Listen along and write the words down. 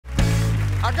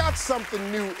I got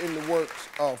something new in the works,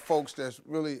 folks, that's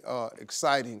really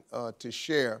exciting to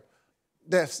share.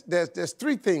 There's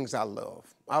three things I love.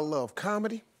 I love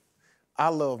comedy, I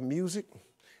love music,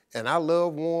 and I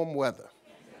love warm weather.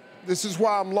 This is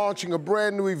why I'm launching a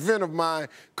brand new event of mine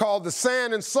called the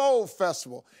Sand and Soul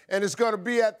Festival, and it's gonna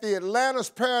be at the Atlanta's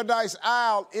Paradise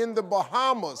Isle in the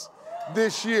Bahamas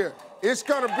this year. It's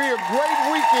gonna be a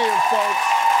great weekend, folks.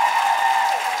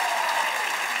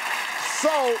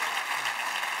 So,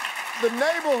 the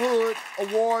Neighborhood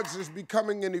Awards is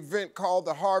becoming an event called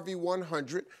the Harvey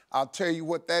 100. I'll tell you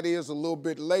what that is a little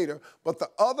bit later. But the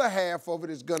other half of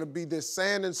it is going to be this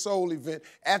Sand and Soul event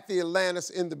at the Atlantis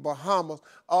in the Bahamas.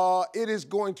 It is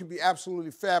going to be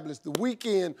absolutely fabulous. The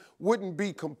weekend wouldn't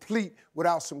be complete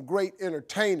without some great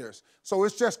entertainers. So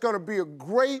it's just going to be a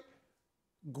great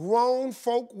grown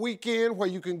folk weekend where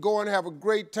you can go and have a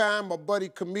great time. My buddy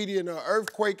comedian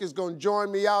Earthquake is going to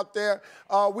join me out there.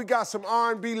 We got some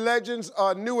R&B legends,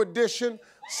 New Edition,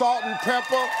 Salt and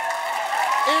Pepper,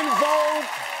 In Vogue,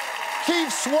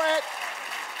 Keith Sweat.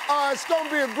 It's going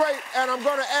to be a great, and I'm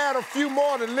going to add a few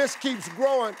more. The list keeps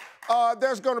growing.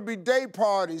 There's going to be day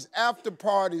parties, after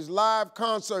parties, live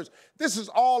concerts. This is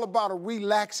all about a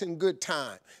relaxing good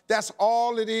time. That's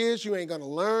all it is. You ain't going to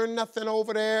learn nothing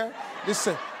over there. This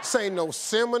ain't no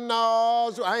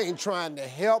seminars. I ain't trying to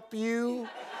help you.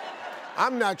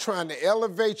 I'm not trying to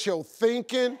elevate your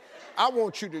thinking. I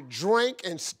want you to drink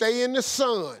and stay in the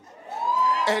sun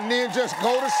and then just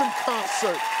go to some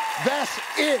concerts. That's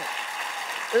it.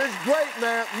 It's great,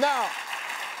 man. Now,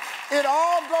 it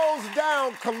all goes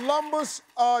down Columbus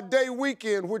Day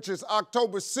weekend, which is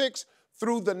October 6th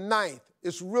through the 9th.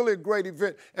 It's really a great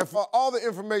event. And for all the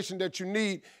information that you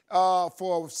need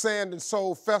for Sand and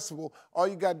Soul Festival, all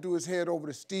you got to do is head over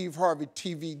to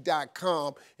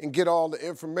steveharveytv.com and get all the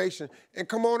information. And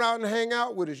come on out and hang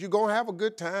out with us. You're going to have a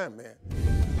good time, man.